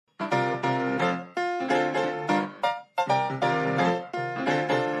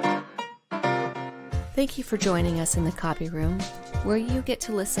Thank you for joining us in the Copy Room, where you get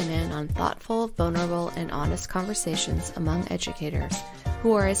to listen in on thoughtful, vulnerable, and honest conversations among educators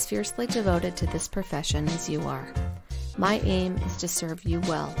who are as fiercely devoted to this profession as you are. My aim is to serve you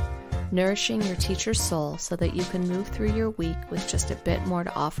well, nourishing your teacher's soul so that you can move through your week with just a bit more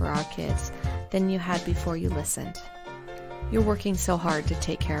to offer our kids than you had before you listened. You're working so hard to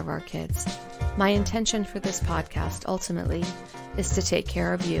take care of our kids. My intention for this podcast, ultimately, is to take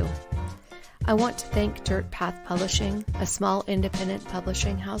care of you. I want to thank Dirt Path Publishing, a small independent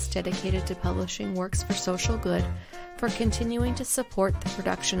publishing house dedicated to publishing works for social good, for continuing to support the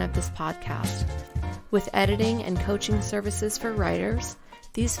production of this podcast. With editing and coaching services for writers,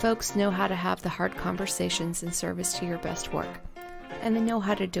 these folks know how to have the hard conversations in service to your best work, and they know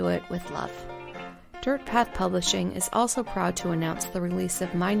how to do it with love. Dirt Path Publishing is also proud to announce the release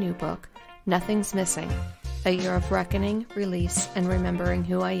of my new book, Nothing's Missing, A Year of Reckoning, Release, and Remembering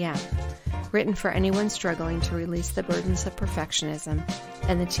Who I Am, written for anyone struggling to release the burdens of perfectionism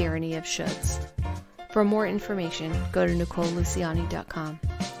and the tyranny of shoulds. For more information, go to NicoleLuciani.com.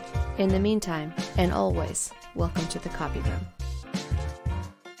 In the meantime, and always, welcome to the Copy Room.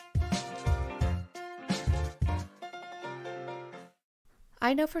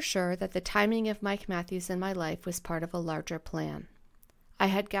 I know for sure that the timing of Mike Matthews in my life was part of a larger plan. I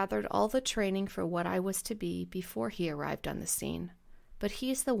had gathered all the training for what I was to be before he arrived on the scene, but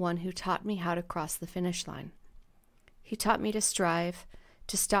he's the one who taught me how to cross the finish line. He taught me to strive,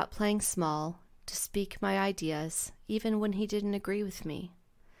 to stop playing small, to speak my ideas, even when he didn't agree with me.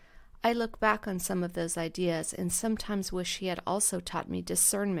 I look back on some of those ideas and sometimes wish he had also taught me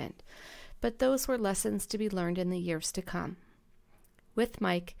discernment, but those were lessons to be learned in the years to come. With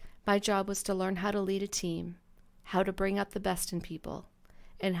Mike, my job was to learn how to lead a team, how to bring up the best in people,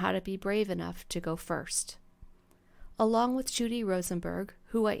 and how to be brave enough to go first. Along with Judy Rosenberg,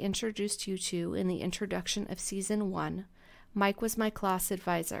 who I introduced you to in the introduction of Season 1, Mike was my class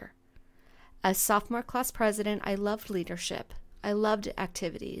advisor. As sophomore class president, I loved leadership, I loved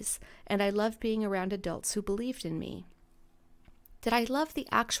activities, and I loved being around adults who believed in me. Did I love the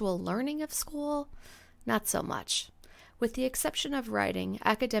actual learning of school? Not so much. With the exception of writing,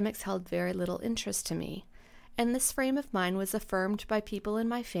 academics held very little interest to me, and this frame of mind was affirmed by people in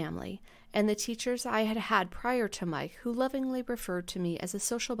my family and the teachers I had had prior to Mike, who lovingly referred to me as a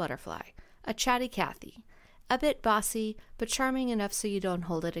social butterfly, a chatty Cathy, a bit bossy, but charming enough so you don't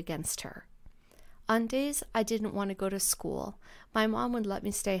hold it against her. On days I didn't want to go to school, my mom would let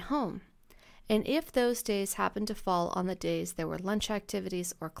me stay home, and if those days happened to fall on the days there were lunch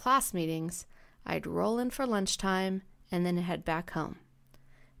activities or class meetings, I'd roll in for lunchtime and then head back home.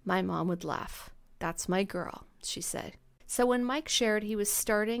 My mom would laugh. "That's my girl," she said. So when Mike shared he was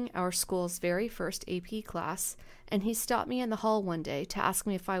starting our school's very first AP class, and he stopped me in the hall one day to ask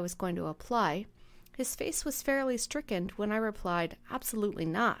me if I was going to apply, his face was fairly stricken when I replied, "Absolutely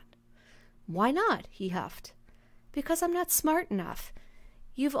not." "Why not?" he huffed. "Because I'm not smart enough.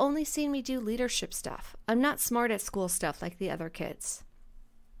 You've only seen me do leadership stuff. I'm not smart at school stuff like the other kids."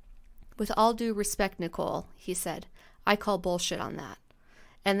 "With all due respect, Nicole," he said, "I call bullshit on that."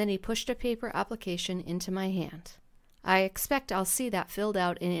 And then he pushed a paper application into my hand. "I expect I'll see that filled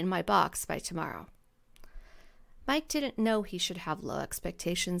out and in my box by tomorrow." Mike didn't know he should have low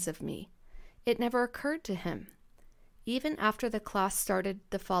expectations of me. It never occurred to him. Even after the class started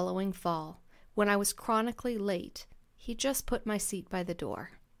the following fall, when I was chronically late, he just put my seat by the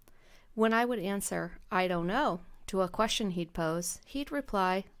door. When I would answer, "I don't know," to a question he'd pose, he'd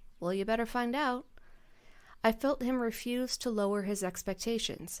reply, "Well, you better find out." I felt him refuse to lower his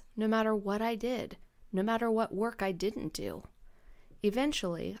expectations, no matter what I did, no matter what work I didn't do.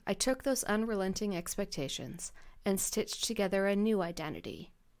 Eventually, I took those unrelenting expectations and stitched together a new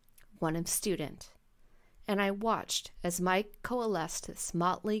identity, one of student. And I watched as Mike coalesced this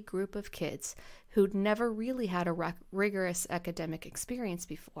motley group of kids who'd never really had a rigorous academic experience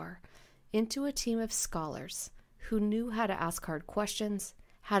before into a team of scholars who knew how to ask hard questions,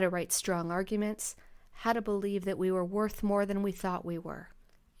 how to write strong arguments, how to believe that we were worth more than we thought we were,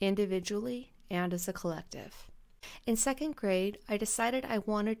 individually and as a collective. In second grade, I decided I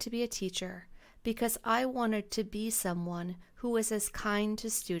wanted to be a teacher because I wanted to be someone who was as kind to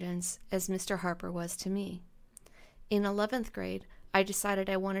students as Mr. Harper was to me. In 11th grade, I decided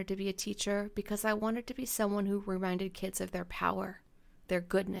I wanted to be a teacher because I wanted to be someone who reminded kids of their power, their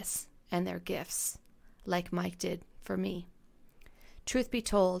goodness, and their gifts, like Mike did for me. Truth be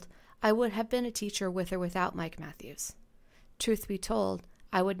told, I would have been a teacher with or without Mike Matthews. Truth be told,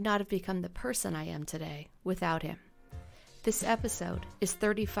 I would not have become the person I am today without him. This episode is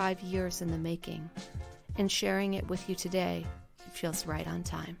 35 years in the making, and sharing it with you today, it feels right on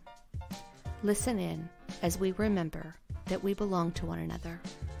time. Listen in as we remember that we belong to one another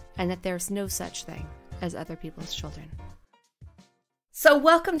and that there's no such thing as other people's children. So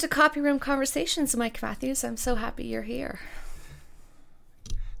welcome to Copy Room Conversations, Mike Matthews. I'm so happy you're here.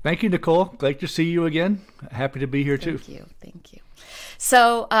 Thank you, Nicole. Glad to see you again. Happy to be here too. Thank you.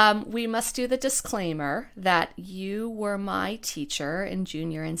 So we must do the disclaimer that you were my teacher in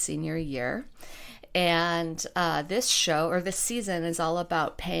junior and senior year. And this show, or this season, is all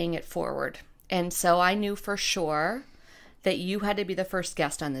about paying it forward. And so I knew for sure that you had to be the first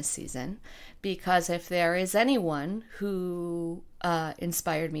guest on this season, because if there is anyone who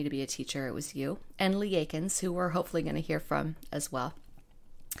inspired me to be a teacher, it was you and Lee Akins, who we're hopefully going to hear from as well.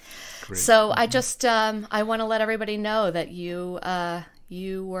 Great. So I just I want to let everybody know that you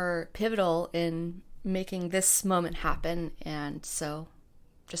were pivotal in making this moment happen, and so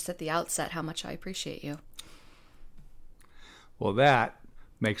just at the outset, how much I appreciate you. Well, that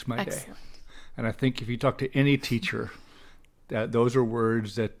makes my Excellent. Day. And I think if you talk to any teacher, those are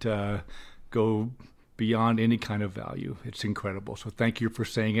words that go beyond any kind of value. It's incredible. So thank you for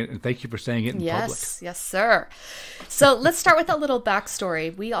saying it, and thank you for saying it in public. Yes, sir. So let's start with a little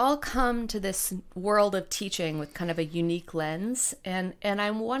backstory. We all come to this world of teaching with kind of a unique lens, and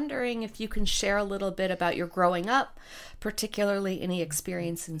I'm wondering if you can share a little bit about your growing up, particularly any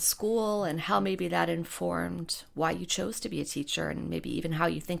experience in school, and how maybe that informed why you chose to be a teacher, and maybe even how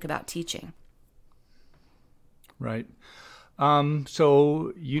you think about teaching. Right.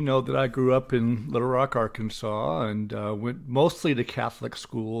 So you know that I grew up in Little Rock, Arkansas, and went mostly to Catholic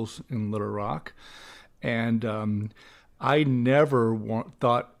schools in Little Rock. And I never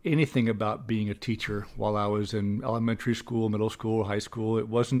thought anything about being a teacher while I was in elementary school, middle school, high school. It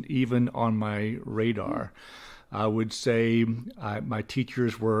wasn't even on my radar. I would say my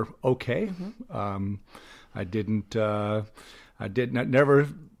teachers were okay. Mm-hmm. Never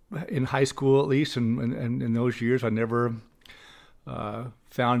in high school, at least, and in those years, I never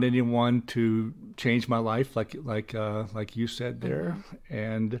found anyone to change my life like you said there. Mm-hmm.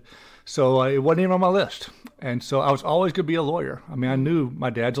 And so it wasn't even on my list. And so I was always going to be a lawyer. I mean, I knew my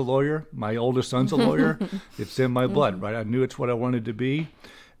dad's a lawyer, my oldest son's a lawyer. It's in my blood, mm-hmm. right? I knew it's what I wanted to be.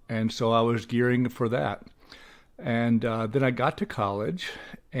 And so I was gearing for that. And then I got to college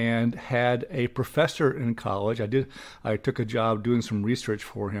and had a professor in college. I took a job doing some research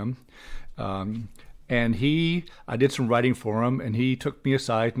for him. And I did some writing for him, and he took me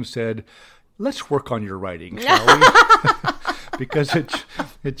aside and said, "Let's work on your writing, shall we?" Because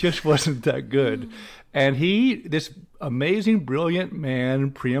it just wasn't that good. And this amazing, brilliant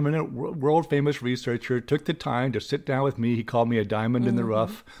man, preeminent, world-famous researcher, took the time to sit down with me. He called me a diamond in the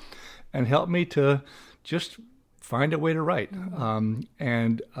rough, and helped me to just find a way to write.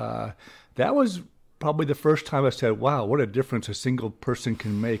 And that was probably the first time I said, wow, what a difference a single person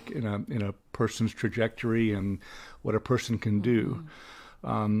can make in a person's trajectory and what a person can do.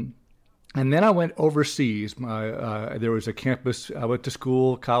 And then I went overseas. There was a campus. I went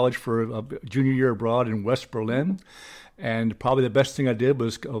to college for a junior year abroad in West Berlin. And probably the best thing I did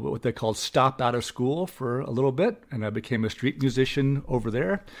was what they called stop out of school for a little bit. And I became a street musician over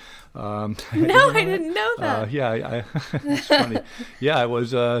there. I didn't know that. It's funny. Yeah, I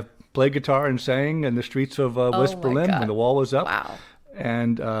was played guitar and sang in the streets of West Berlin when the wall was up. Wow.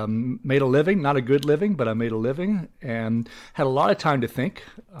 And made a living, not a good living, but I made a living, and had a lot of time to think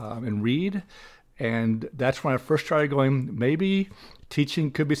and read. And that's when I first started going, maybe teaching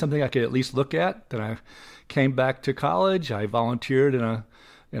could be something I could at least look at. Then I came back to college. I volunteered in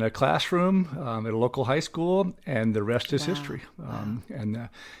a classroom at a local high school, and the rest is history. And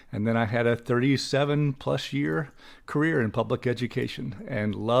then I had a 37-plus year career in public education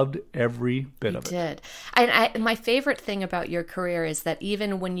and loved every bit of it. You did. And my favorite thing about your career is that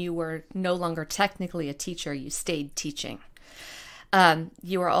even when you were no longer technically a teacher, you stayed teaching.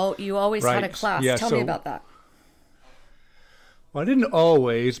 You always had a class. Yeah, Tell me about that. Well, I didn't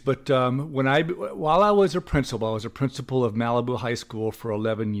always, but while I was a principal of Malibu High School for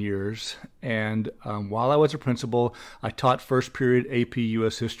 11 years, and while I was a principal, I taught first period AP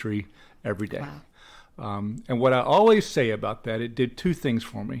U.S. History every day. Wow. And what I always say about that, it did two things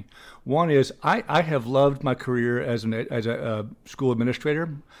for me. One is I have loved my career as a school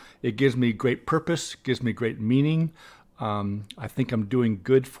administrator. It gives me great purpose, gives me great meaning. I think I'm doing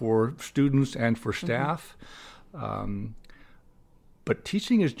good for students and for staff. Mm-hmm. But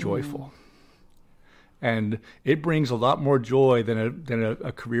teaching is joyful, and it brings a lot more joy than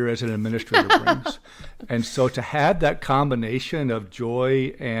a career as an administrator brings. And so to have that combination of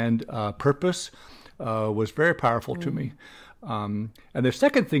joy and purpose was very powerful to me. And the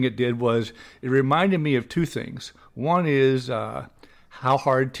second thing it did was it reminded me of two things. One is how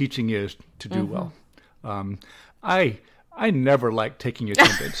hard teaching is to do well. I never liked taking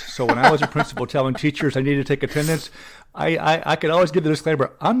attendance. So when I was a principal telling teachers I needed to take attendance, I could always give the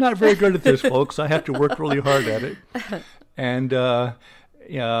disclaimer, I'm not very good at this, folks. I have to work really hard at it. And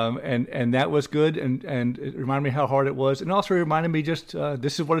that was good, and it reminded me how hard it was, and also reminded me just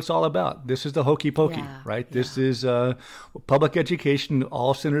this is what it's all about. This is the hokey pokey, right? Yeah. This is public education.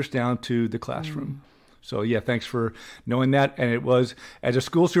 All centers down to the classroom. So yeah, thanks for knowing that. And it was, as a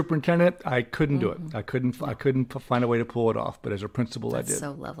school superintendent, I couldn't do it. I couldn't find a way to pull it off. But as a principal, I did.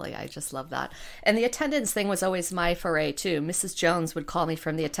 So lovely. I just love that. And the attendance thing was always my foray too. Mrs. Jones would call me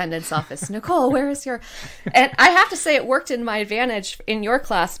from the attendance office. Nicole, where is your? And I have to say, it worked in my advantage in your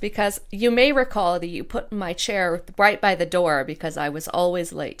class, because you may recall that you put my chair right by the door because I was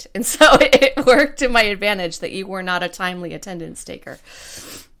always late, and so it worked to my advantage that you were not a timely attendance taker.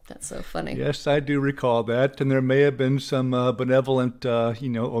 That's so funny. Yes, I do recall that, and there may have been some benevolent,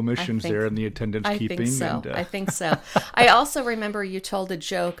 omissions there in the attendance keeping. I think so. I also remember you told a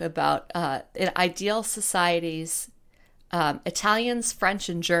joke about in ideal societies, Italians, French,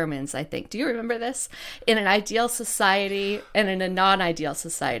 and Germans, I think. Do you remember this? In an ideal society and in a non-ideal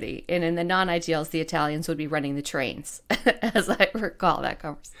society. And in the non-ideals, the Italians would be running the trains, as I recall that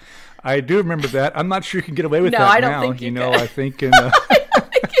conversation. I do remember that. I'm not sure you can get away with that now. I don't think you can. I think in...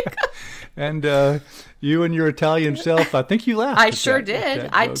 And you and your Italian self, I think you laughed. I sure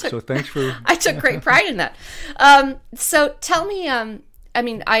did. So thanks for. I took great pride in that. So tell me,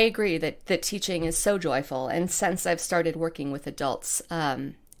 I agree that teaching is so joyful, and since I've started working with adults,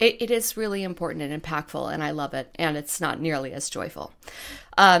 it is really important and impactful, and I love it. And it's not nearly as joyful.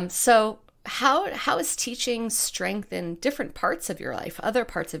 So how is teaching strengthened different parts of your life, other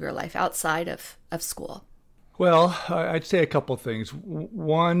parts of your life outside of school? Well, I'd say a couple of things.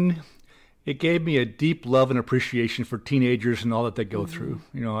 One, it gave me a deep love and appreciation for teenagers and all that they go through.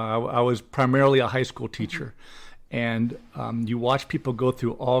 You know, I was primarily a high school teacher, and you watch people go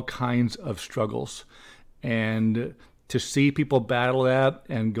through all kinds of struggles, and to see people battle that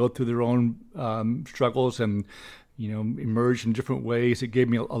and go through their own struggles and, emerge in different ways, it gave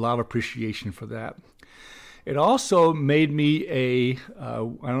me a lot of appreciation for that. It also made me I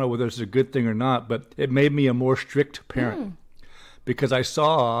don't know whether it's a good thing or not, but it made me a more strict parent because I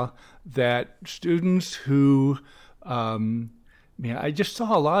saw that students who, I just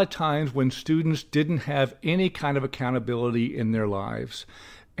saw a lot of times when students didn't have any kind of accountability in their lives,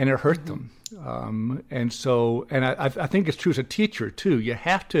 and it hurt them. And I think it's true as a teacher too. You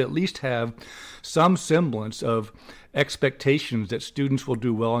have to at least have some semblance of expectations that students will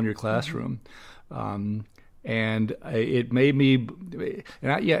do well in your classroom. And it made me,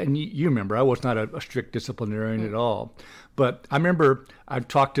 and you remember, I was not a strict disciplinarian at all. But I remember I've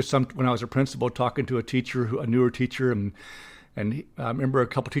talked to when I was a principal, talking to a newer teacher, and I remember a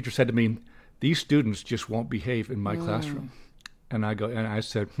couple teachers said to me, "These students just won't behave in my classroom." And I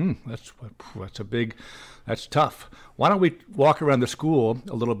said, that's tough. Why don't we walk around the school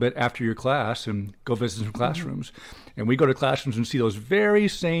a little bit after your class and go visit some classrooms? And we go to classrooms and see those very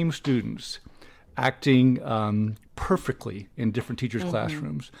same students acting perfectly in different teachers'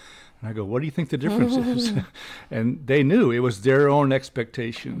 classrooms. And I go, what do you think the difference is? And they knew it was their own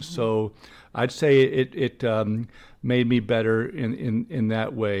expectations. So I'd say it made me better in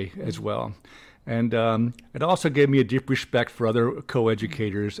that way as well. And it also gave me a deep respect for other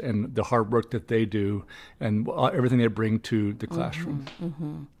co-educators and the hard work that they do and everything they bring to the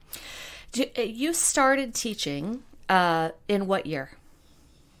classroom. You started teaching in what year?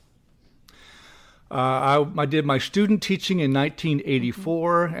 I did my student teaching in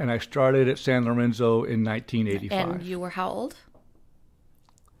 1984, and I started at San Lorenzo in 1985. And you were how old?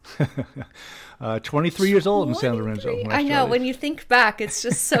 23 years old in San Lorenzo. I know. When you think back, it's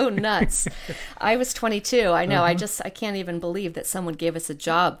just so nuts. I was 22. I know. I can't even believe that someone gave us a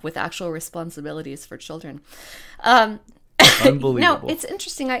job with actual responsibilities for children. Unbelievable. Now, it's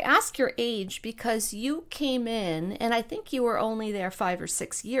interesting. I ask your age because you came in, and I think you were only there 5 or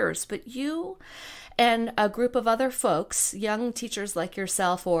 6 years, but you and a group of other folks, young teachers like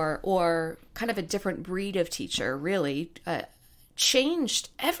yourself, or kind of a different breed of teacher, really, changed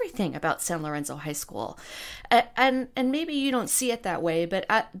everything about San Lorenzo High School. And maybe you don't see it that way, but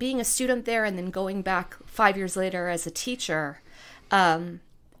being a student there and then going back 5 years later as a teacher,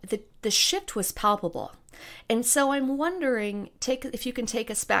 the shift was palpable. And so I'm wondering if you can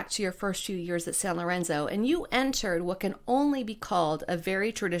take us back to your first few years at San Lorenzo, and you entered what can only be called a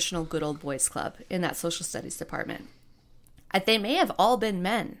very traditional good old boys club in that social studies department. They may have all been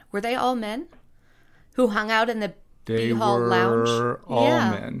men. Were they all men who hung out in the They Hall lounge? were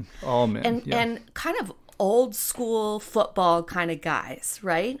all men. And kind of old school football kind of guys,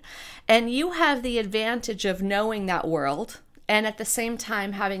 right? And you have the advantage of knowing that world and at the same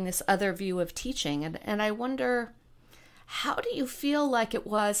time having this other view of teaching. And I wonder, how do you feel like it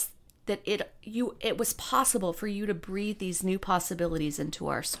was that it was possible for you to breathe these new possibilities into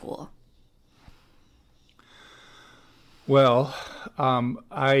our school? Well,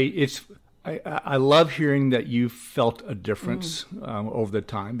 I love hearing that you felt a difference over the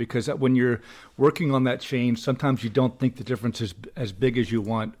time, because when you're working on that change, sometimes you don't think the difference is as big as you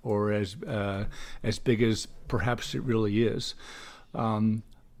want, or as big as perhaps it really is.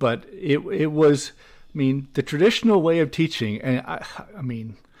 But it was, I mean, the traditional way of teaching, and I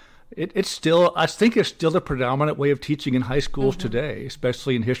mean, it's still, I think it's still the predominant way of teaching in high schools today,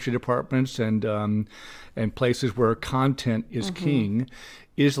 especially in history departments and places where content is king,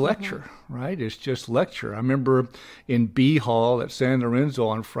 is lecture, right? It's just lecture. I remember in B Hall at San Lorenzo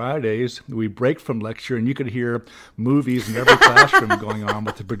on Fridays, we break from lecture and you could hear movies in every classroom going on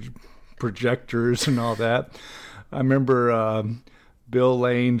with the projectors and all that. I remember Bill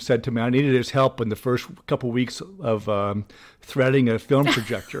Lane said to me, I needed his help in the first couple weeks of threading a film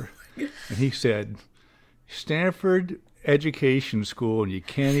projector. And he said, Stanford Education School, and you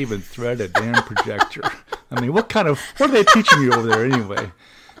can't even thread a damn projector. I mean, what are they teaching you over there anyway?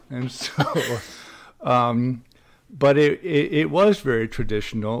 And so, but it was very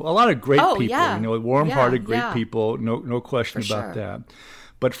traditional. A lot of great people, yeah. Warm-hearted, great people, no question for about sure. that.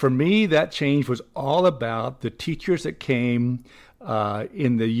 But for me, that change was all about the teachers that came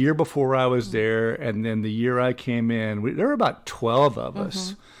in the year before I was there, and then the year I came in. There were about 12 of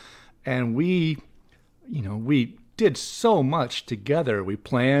us, and we did so much together. We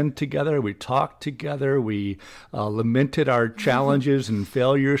planned together. We talked together. We lamented our challenges and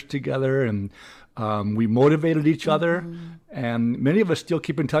failures together, and we motivated each other. And many of us still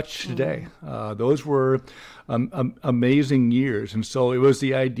keep in touch today. Those were amazing years. And so it was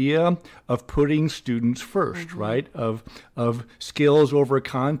the idea of putting students first, right? Of skills over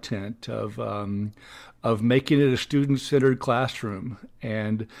content, of making it a student-centered classroom.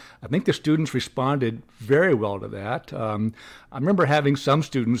 And I think the students responded very well to that. I remember having some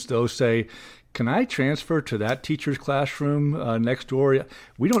students, though, say, can I transfer to that teacher's classroom next door?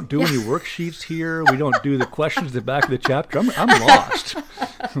 We don't do any worksheets here. We don't do the questions at the back of the chapter. I'm lost.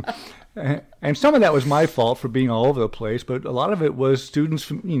 And some of that was my fault for being all over the place, but a lot of it was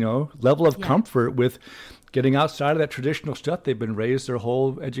students' level of comfort with getting outside of that traditional stuff they've been raised their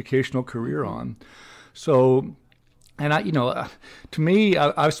whole educational career on. So, and to me,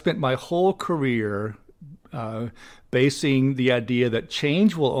 I've spent my whole career basing the idea that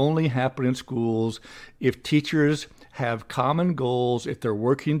change will only happen in schools if teachers have common goals, if they're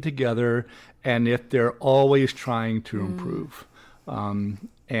working together, and if they're always trying to improve.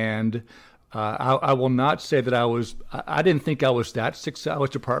 And I will not say that I didn't think I was that successful. I was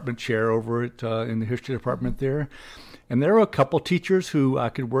department chair over at in the history department there. And there were a couple teachers who I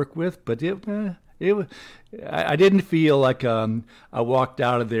could work with, but I didn't feel like I walked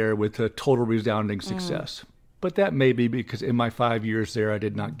out of there with a total resounding success. But that may be because in my 5 years there, I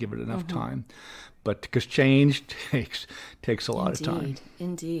did not give it enough time. But because change takes a lot of time.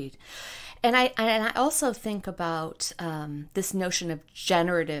 Indeed. And I also think about this notion of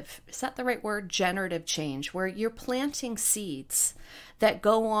generative, is that the right word? Generative change, where you're planting seeds that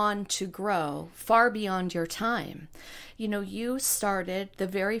go on to grow far beyond your time. You started the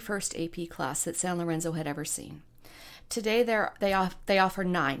very first AP class that San Lorenzo had ever seen. Today they offer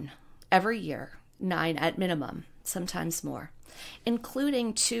 9 every year, 9 at minimum, sometimes more,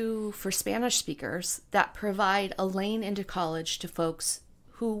 including 2 for Spanish speakers that provide a lane into college to folks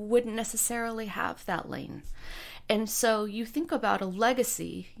who wouldn't necessarily have that lane. And so you think about a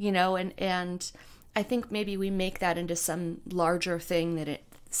legacy, and I think maybe we make that into some larger thing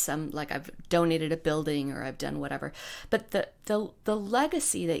like I've donated a building or I've done whatever. But the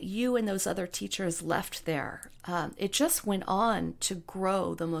legacy that you and those other teachers left there, it just went on to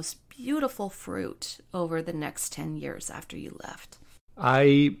grow the most beautiful fruit over the next 10 years after you left.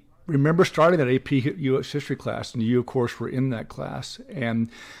 I remember starting that AP U.S. history class, and you, of course, were in that class. And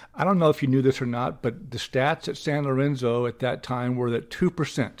I don't know if you knew this or not, but the stats at San Lorenzo at that time were that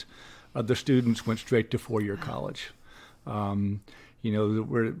 2% of the students went straight to four-year college.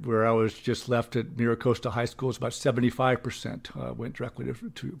 Where I was just left at Miracosta High School, it's about 75% went directly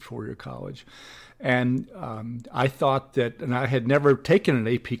to four-year college. And I thought that, and I had never taken an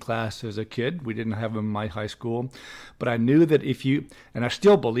AP class as a kid. We didn't have them in my high school. But I knew that and I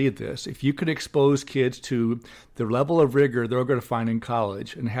still believe this, if you could expose kids to the level of rigor they're going to find in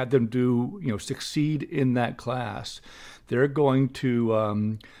college and have them succeed in that class, they're going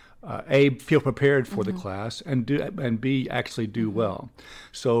to A, feel prepared for the class, and B, actually do well.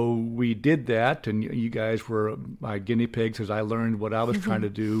 So we did that, and you guys were my guinea pigs as I learned what I was trying to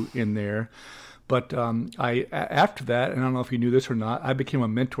do in there. But after that, and I don't know if you knew this or not, I became a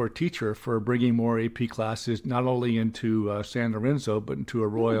mentor teacher for bringing more AP classes, not only into San Lorenzo, but into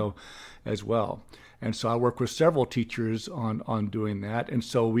Arroyo as well. And so I worked with several teachers on doing that. And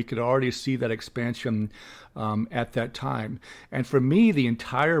so we could already see that expansion at that time. And for me, the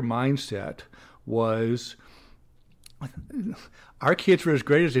entire mindset was our kids are as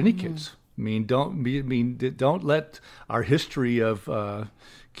great as any kids. I mean, don't let our history of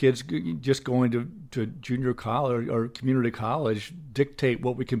kids just going to junior college or community college dictate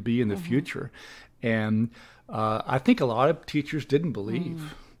what we can be in the future. And I think a lot of teachers didn't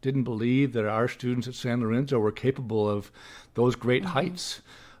believe that our students at San Lorenzo were capable of those great heights,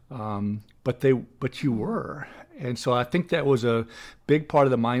 but you were. And so I think that was a big part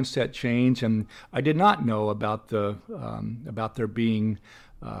of the mindset change. And I did not know about there being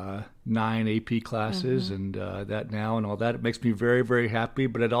 9 AP classes and that now and all that. It makes me very, very happy.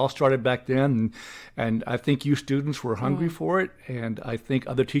 But it all started back then, and I think you students were hungry for it, and I think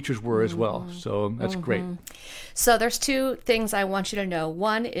other teachers were as well. So that's great. So there's two things I want you to know.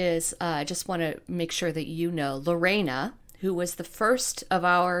 One is I just want to make sure that you know Lorena, who was the first of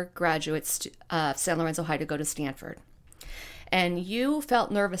our graduates of San Lorenzo High to go to Stanford. And you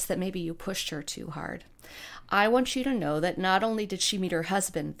felt nervous that maybe you pushed her too hard. I want you to know that not only did she meet her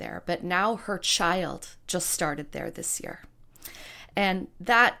husband there, but now her child just started there this year. And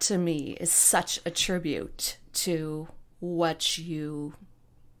that to me is such a tribute to what you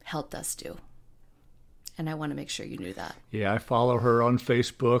helped us do. And I want to make sure you knew that. Yeah, I follow her on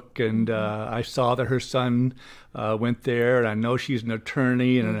Facebook, and I saw that her son went there, and I know she's an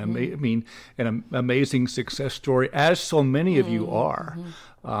attorney and an amazing success story, as so many of you are.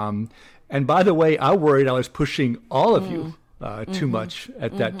 And by the way, I worried I was pushing all of you too much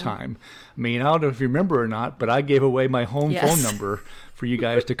at that time. I mean, I don't know if you remember or not, but I gave away my home phone number for you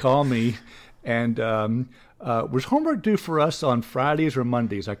guys to call me. And was homework due for us on Fridays or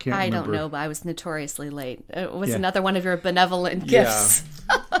Mondays? I can't remember. I don't know, but I was notoriously late. It was another one of your benevolent gifts.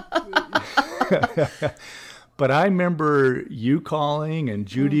 But I remember you calling and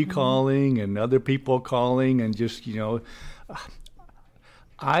Judy calling and other people calling and just,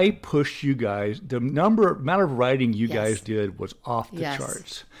 I pushed you guys. The amount of writing you guys did was off the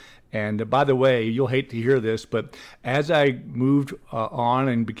charts. And by the way, you'll hate to hear this, but as I moved on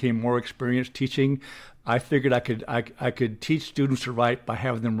and became more experienced teaching, I figured I could teach students to write by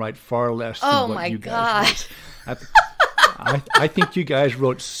having them write far less than what you guys wrote. I think you guys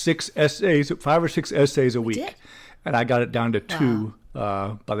wrote 5 or 6 essays a week, and I got it down to 2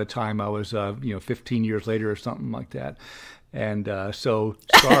 by the time I was 15 years later or something like that. And so,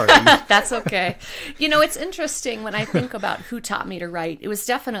 sorry. That's okay. It's interesting when I think about who taught me to write. It was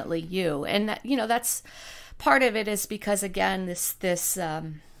definitely you. And, that's part of it is because, again,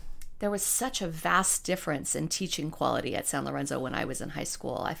 there was such a vast difference in teaching quality at San Lorenzo when I was in high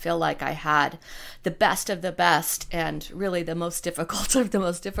school. I feel like I had the best of the best and really the most difficult of the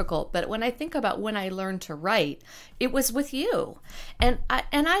most difficult. But when I think about when I learned to write, it was with you. And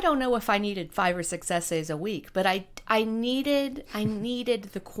I don't know if I needed 5 or 6 essays a week, but I needed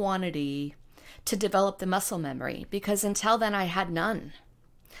the quantity to develop the muscle memory, because until then I had none.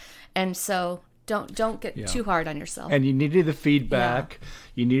 And so don't get too hard on yourself. And you needed the feedback.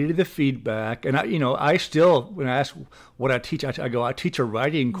 You needed the feedback. And I still, when I ask what I teach, I teach a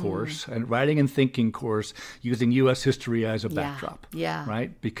writing course, and writing and thinking course using U.S. history as a backdrop. Yeah.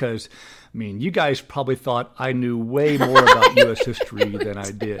 Right? Because, you guys probably thought I knew way more about U.S. history than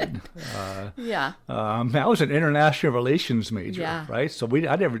I did. I was an international relations major, right? So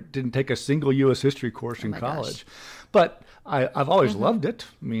I didn't take a single U.S. history course in college. But I've always loved it.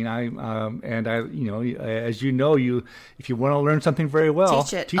 As you know, if you want to learn something very well,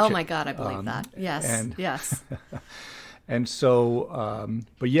 teach it. My God, I believe that. Yes, yes. And so,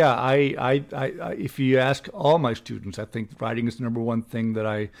 if you ask all my students, I think writing is the number one thing that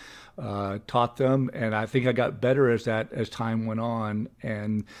I taught them, and I think I got better as time went on,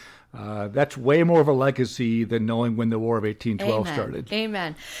 and that's way more of a legacy than knowing when the War of 1812 started.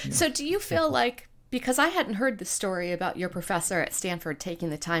 Amen. Yeah. So do you feel like, because I hadn't heard the story about your professor at Stanford taking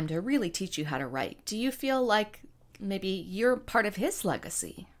the time to really teach you how to write, do you feel like maybe you're part of his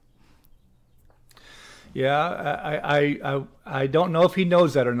legacy? Yeah, I don't know if he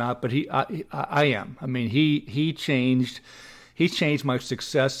knows that or not, but I am. He changed my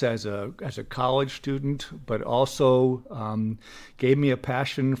success as a college student, but also gave me a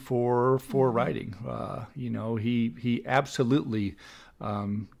passion for writing. He absolutely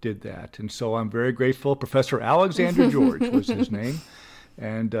did that. And so I'm very grateful. Professor Alexander George was his name.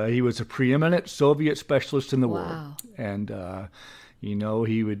 And he was a preeminent Soviet specialist in the war. And,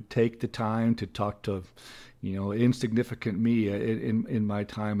 he would take the time to talk to, insignificant me in my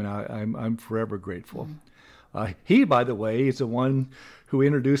time. And I'm forever grateful. He, by the way, is the one who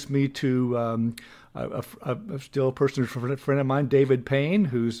introduced me to still a personal friend of mine, David Payne,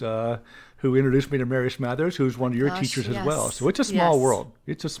 who introduced me to Mary Smathers, who's one of your teachers as well. So it's a small world.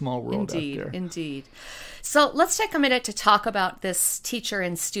 It's a small world out there. Indeed. So let's take a minute to talk about this teacher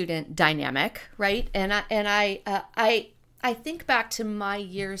and student dynamic, right? And I think back to my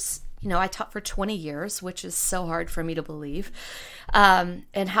years. I taught for 20 years, which is so hard for me to believe, and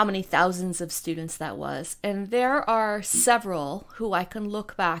how many thousands of students that was. And there are several who I can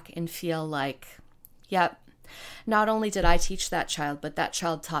look back and feel like, yep, not only did I teach that child, but that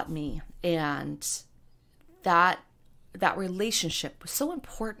child taught me. And that relationship was so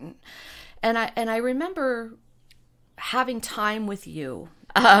important. And I remember having time with you.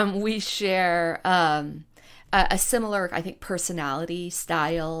 We share a similar, I think, personality,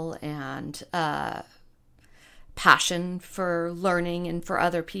 style, and passion for learning and for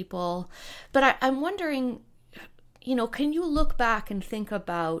other people. But I'm wondering, can you look back and think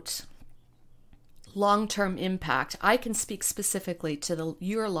about long-term impact? I can speak specifically to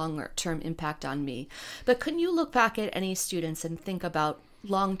your longer-term impact on me, but can you look back at any students and think about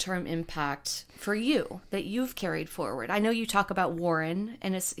long-term impact for you that you've carried forward? I know you talk about Warren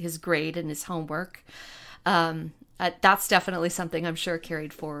and his grade and his homework. That's definitely something I'm sure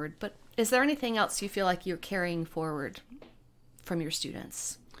carried forward, but is there anything else you feel like you're carrying forward from your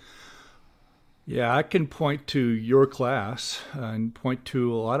students? Yeah, I can point to your class and point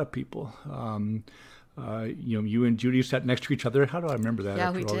to a lot of people. You and Judy sat next to each other. How do I remember that? Yeah,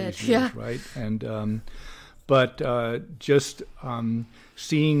 after we all did. These years, right? And just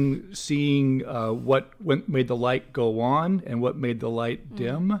seeing what made the light go on and what made the light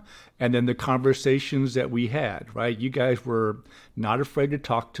dim, and then the conversations that we had. Right, you guys were not afraid to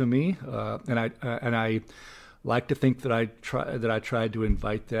talk to me, and I like to think that I tried to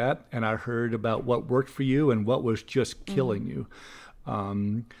invite that, and I heard about what worked for you and what was just killing you.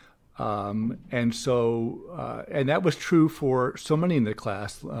 And that was true for so many in the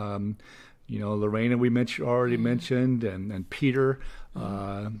class. Lorena, we already mentioned, and Peter,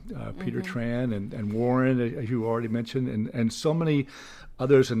 Peter Tran, and Warren, who already mentioned, and so many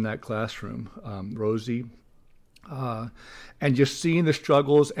others in that classroom, Rosie. And just seeing the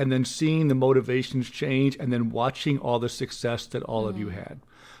struggles and then seeing the motivations change and then watching all the success that all of you had.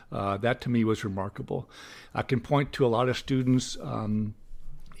 That to me was remarkable. I can point to a lot of students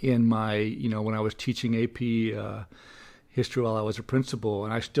in my, when I was teaching AP history while I was a principal,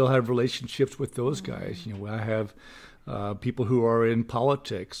 and I still have relationships with those guys. I have people who are in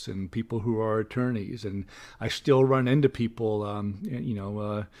politics and people who are attorneys, and I still run into people,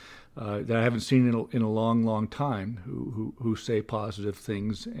 that I haven't seen in a long, long time who say positive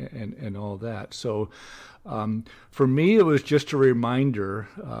things and all that. So for me, it was just a reminder,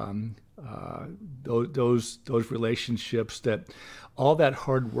 those relationships, that all that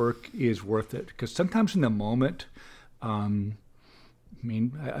hard work is worth it. Because sometimes in the moment, I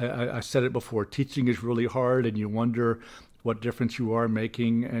said it before, teaching is really hard, and you wonder what difference you are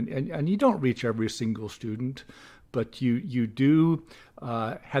making, and you don't reach every single student, but you do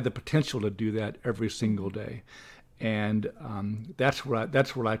have the potential to do that every single day. And that's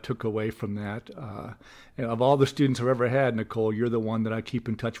what I took away from that. And of all the students I've ever had, Nicole, you're the one that I keep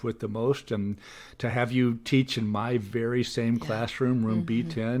in touch with the most. And to have you teach in my very same classroom, room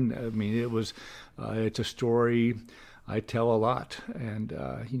B10, it's a story I tell a lot. And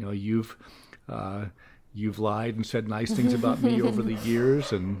you've lied and said nice things about me over the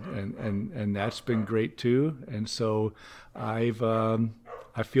years, and that's been great too. And so I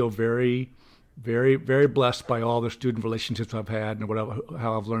feel very, very, very blessed by all the student relationships I've had and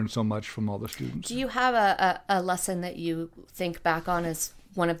how I've learned so much from all the students. Do you have a lesson that you think back on as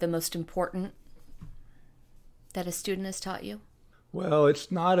one of the most important that a student has taught you? Well,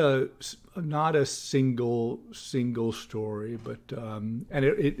 it's not a single story, but and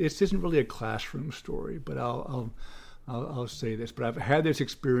it isn't really a classroom story. But I'll say this. But I've had this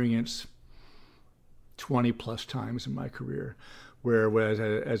experience 20 plus times in my career, where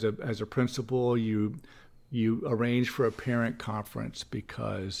as a principal, you arrange for a parent conference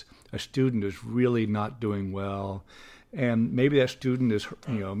because a student is really not doing well, and maybe that student is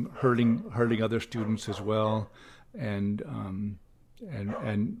hurting other students as well, and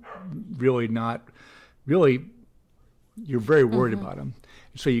really you're very worried about them.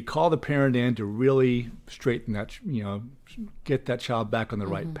 So you call the parent in to really straighten that, get that child back on the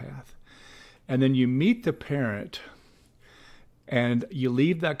right path. And then you meet the parent and you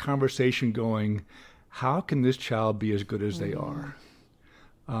leave that conversation going, how can this child be as good as they are?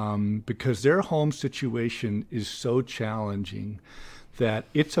 Because their home situation is so challenging that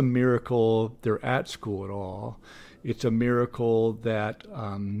it's a miracle they're at school at all. It's a miracle that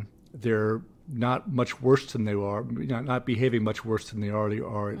they're not much worse than they are, not behaving much worse than they already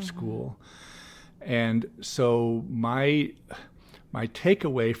are at school. And so my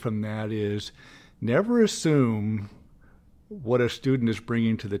takeaway from that is never assume what a student is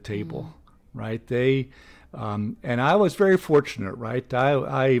bringing to the table, right? And I was very fortunate, right?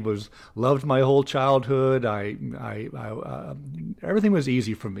 I loved my whole childhood. Everything was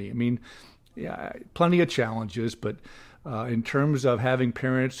easy for me. I mean, yeah, plenty of challenges, but in terms of having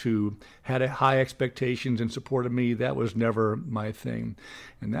parents who had high expectations and supported me, that was never my thing.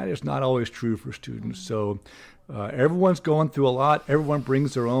 And that is not always true for students. So everyone's going through a lot. Everyone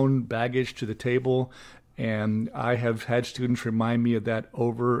brings their own baggage to the table. And I have had students remind me of that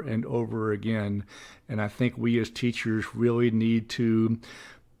over and over again. And I think we as teachers really need to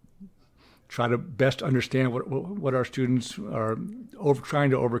try to best understand what our students are trying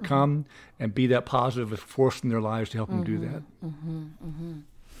to overcome and be that positive force in their lives to help them do that.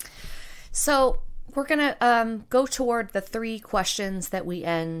 So we're going to go toward the 3 questions that we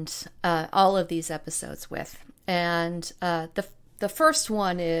end all of these episodes with. And the first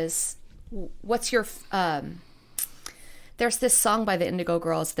one is, what's your... there's this song by the Indigo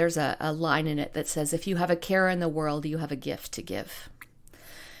Girls. There's a line in it that says, if you have a care in the world, you have a gift to give.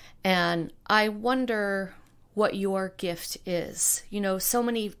 And I wonder what your gift is. So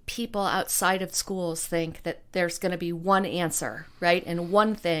many people outside of schools think that there's going to be one answer, right? And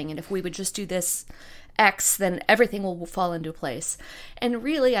one thing. And if we would just do this X, then everything will fall into place. And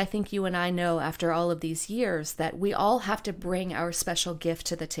really, I think you and I know after all of these years that we all have to bring our special gift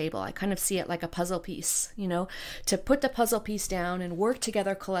to the table. I kind of see it like a puzzle piece, to put the puzzle piece down and work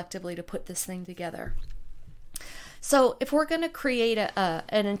together collectively to put this thing together. So if we're going to create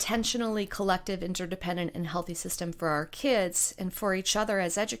an intentionally collective, interdependent, and healthy system for our kids and for each other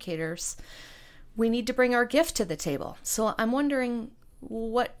as educators, we need to bring our gift to the table. So I'm wondering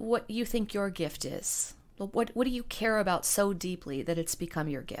what you think your gift is. What do you care about so deeply that it's become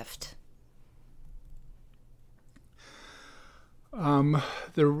your gift?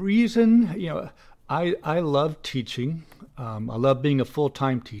 The reason, I love teaching. I love being a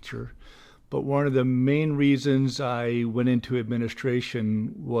full-time teacher. But one of the main reasons I went into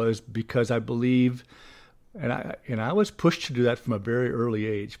administration was because I believe, and I was pushed to do that from a very early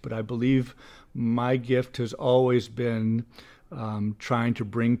age, but I believe my gift has always been trying to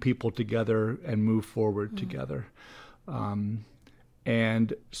bring people together and move forward together.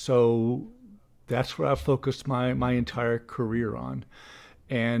 And so that's what I've focused my entire career on.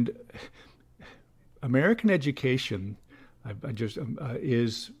 And American education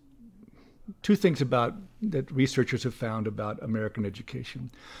is 2 things that researchers have found about American education.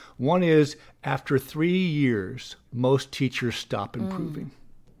 One is after 3 years, most teachers stop improving.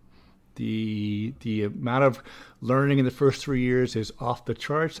 The amount of learning in the first 3 years is off the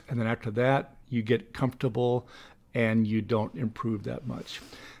charts, and then after that, you get comfortable and you don't improve that much.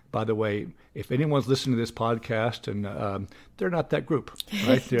 By the way, if anyone's listening to this podcast, and they're not that group,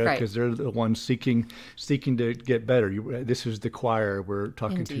 right? Because they're the ones seeking to get better. This is the choir we're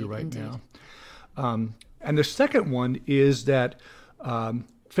talking to right now. And the second one is that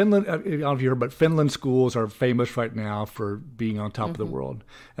Finland, I don't know if you heard, but Finland schools are famous right now for being on top of the world.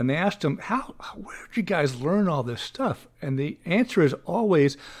 And they asked them, where did you guys learn all this stuff? And the answer is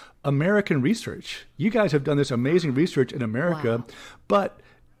always American research. You guys have done this amazing research in America, but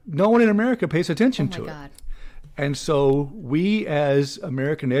no one in America pays attention to it. And so we as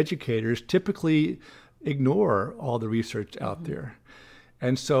American educators typically ignore all the research out there.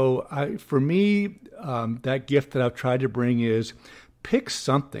 And so for me, that gift that I've tried to bring is pick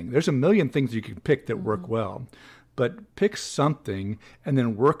something. There's a million things you can pick that work well, but pick something and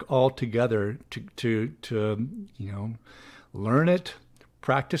then work all together to learn it,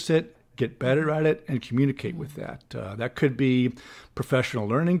 practice it, get better at it, and communicate with that. That could be professional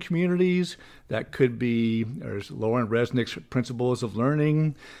learning communities. That could be, there's Lauren Resnick's Principles of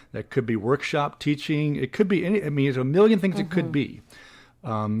Learning. That could be workshop teaching. It could be there's a million things it could be.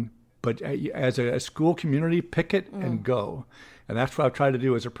 But as a school community, pick it and go. And that's what I've tried to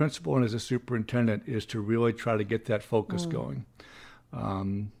do as a principal and as a superintendent, is to really try to get that focus going.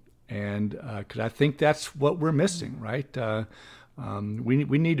 Because I think that's what we're missing, right?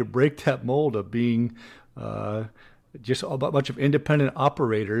 We need to break that mold of being just a bunch of independent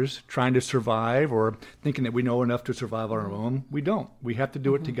operators trying to survive or thinking that we know enough to survive on our own. We don't. We have to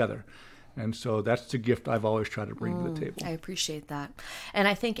do it together. And so that's the gift I've always tried to bring to the table. I appreciate that. And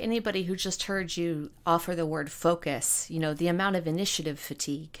I think anybody who just heard you offer the word focus, the amount of initiative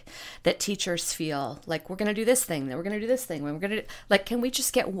fatigue that teachers feel, like, we're going to do this thing, then we're going to do this thing, we're going to like, can we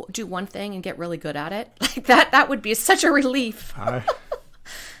just do one thing and get really good at it? Like that would be such a relief.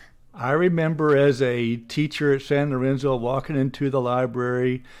 I remember as a teacher at San Lorenzo walking into the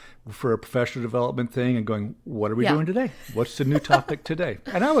library for a professional development thing and going, what are we doing today? What's the new topic today?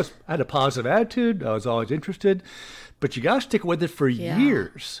 And I had a positive attitude. I was always interested, but you got to stick with it for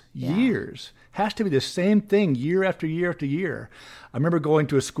years. Has to be the same thing year after year after year. I remember going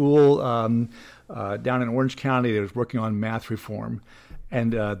to a school down in Orange County that was working on math reform,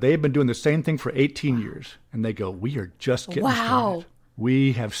 and they had been doing the same thing for 18 years. And they go, we are just getting started.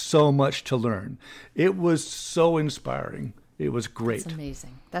 We have so much to learn. It was so inspiring. It was great.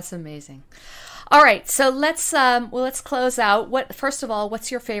 That's amazing. All right, so let's close out. First of all,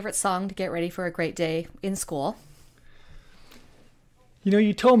 what's your favorite song to get ready for a great day in school?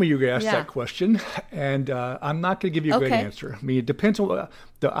 You told me you were going to ask that question, and I'm not going to give you a great answer. I mean, it depends on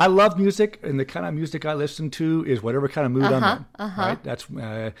I love music, and the kind of music I listen to is whatever kind of mood I'm in. Right? That's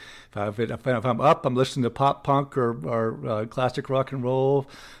if I'm up, I'm listening to pop punk or classic rock and roll.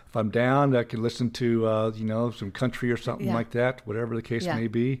 If I'm down, I can listen to some country or something like that, whatever the case may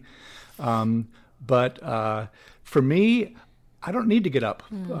be. But for me, I don't need to get up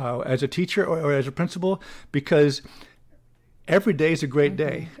as a teacher or as a principal, because every day is a great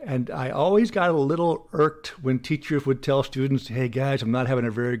day. And I always got a little irked when teachers would tell students, hey guys, I'm not having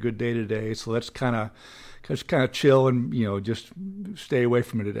a very good day today, so let's kind of chill and just stay away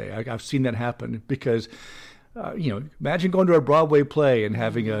from it today. I've seen that happen because imagine going to a Broadway play and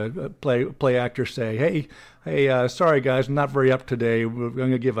having a play actor say, hey, sorry guys, I'm not very up today. We're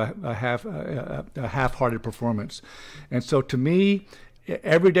going to give a half-hearted performance. And so to me,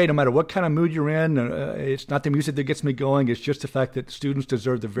 every day, no matter what kind of mood you're in, it's not the music that gets me going. It's just the fact that students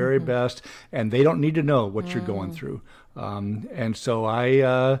deserve the very best, and they don't need to know what you're going through. And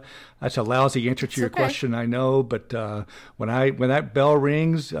so that's a lousy answer to your question, I know, but when that bell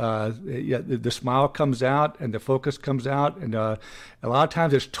rings, the smile comes out and the focus comes out, and a lot of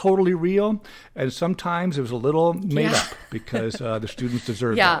times it's totally real, and sometimes it was a little made up because the students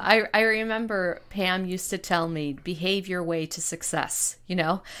deserve it. Yeah, I remember Pam used to tell me, behave your way to success,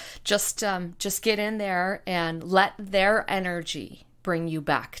 just get in there and let their energy bring you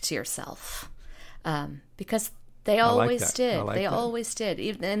back to yourself, because they always did. They always did.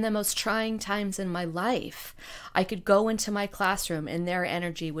 Even in the most trying times in my life, I could go into my classroom and their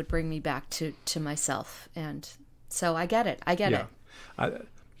energy would bring me back to myself. And so I get it. I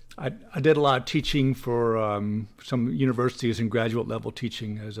did a lot of teaching for some universities and graduate level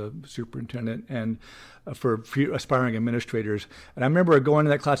teaching as a superintendent and for aspiring administrators. And I remember going to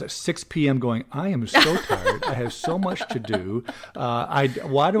that class at 6 p.m. going, I am so tired. I have so much to do.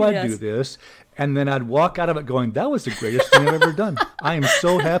 Why do I do this? And then I'd walk out of it going, that was the greatest thing I've ever done. I am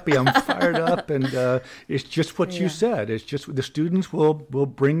so happy. I'm fired up. And it's just what you said. It's just the students will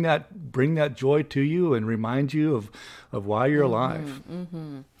bring that joy to you and remind you of why you're alive.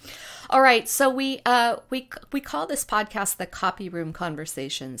 All right, so we call this podcast the Copy Room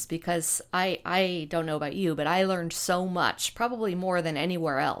Conversations because I don't know about you, but I learned so much, probably more than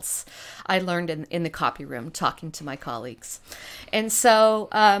anywhere else. I learned in the copy room talking to my colleagues. And so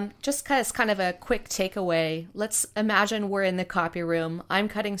just as kind of a quick takeaway, let's imagine we're in the copy room. I'm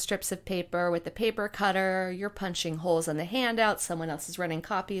cutting strips of paper with the paper cutter. You're punching holes in the handout. Someone else is running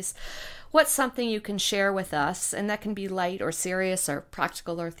copies. What's something you can share with us, and that can be light or serious or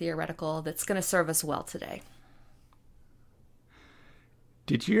practical or theoretical, that's going to serve us well today?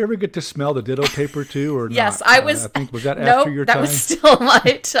 Did you ever get to smell the Ditto paper too, or yes, not? I was. I think, was that after your time? That was still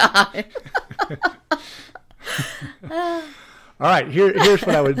my time. All right, here's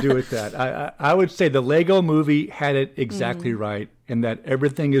what I would do with that. I would say the Lego movie had it exactly right in that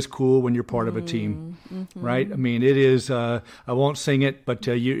everything is cool when you're part of a team, right? I mean, it is, I won't sing it, but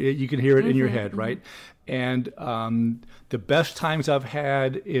you can hear it in your head, right? And the best times I've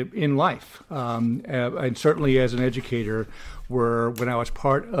had in life, and certainly as an educator, were when I was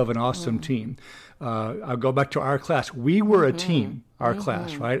part of an awesome team. I'll go back to our class. We were a team, our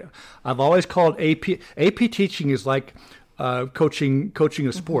class, right? I've always called AP teaching is like coaching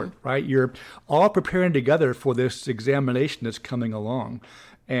a sport, right? You're all preparing together for this examination that's coming along,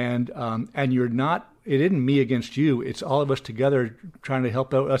 and you're not. It isn't me against you. It's all of us together trying to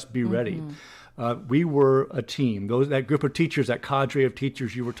help us be ready. we were a team. That group of teachers, that cadre of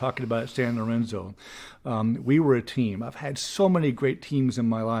teachers you were talking about at San Lorenzo, we were a team. I've had so many great teams in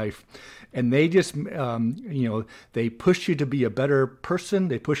my life, and they just, they push you to be a better person.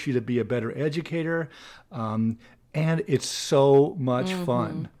 They push you to be a better educator. And it's so much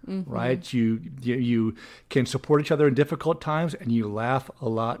fun, right? You can support each other in difficult times, and you laugh a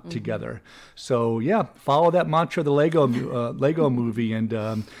lot together. So yeah, follow that mantra of the Lego movie,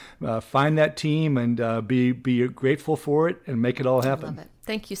 and find that team, and be grateful for it, and make it all happen. I love it.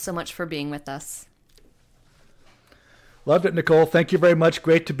 Thank you so much for being with us. Loved it, Nicole. Thank you very much.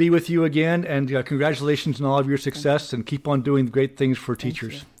 Great to be with you again, and congratulations on all of your success, and keep on doing great things for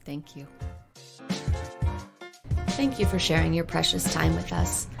teachers. Thank you. Thank you for sharing your precious time with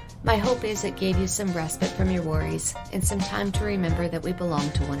us. My hope is it gave you some respite from your worries and some time to remember that we belong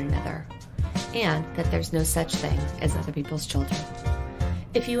to one another, and that there's no such thing as other people's children.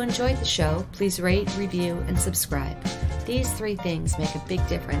 If you enjoyed the show, please rate, review, and subscribe. These 3 things make a big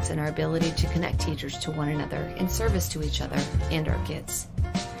difference in our ability to connect teachers to one another in service to each other and our kids.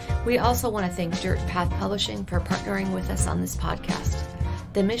 We also want to thank Dirt Path Publishing for partnering with us on this podcast.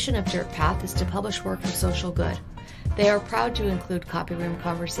 The mission of Dirt Path is to publish work for social good. They are proud to include Copy Room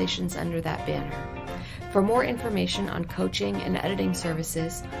Conversations under that banner. For more information on coaching and editing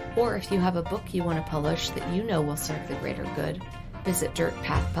services, or if you have a book you want to publish that you know will serve the greater good, visit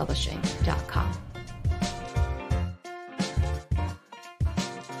dirtpathpublishing.com.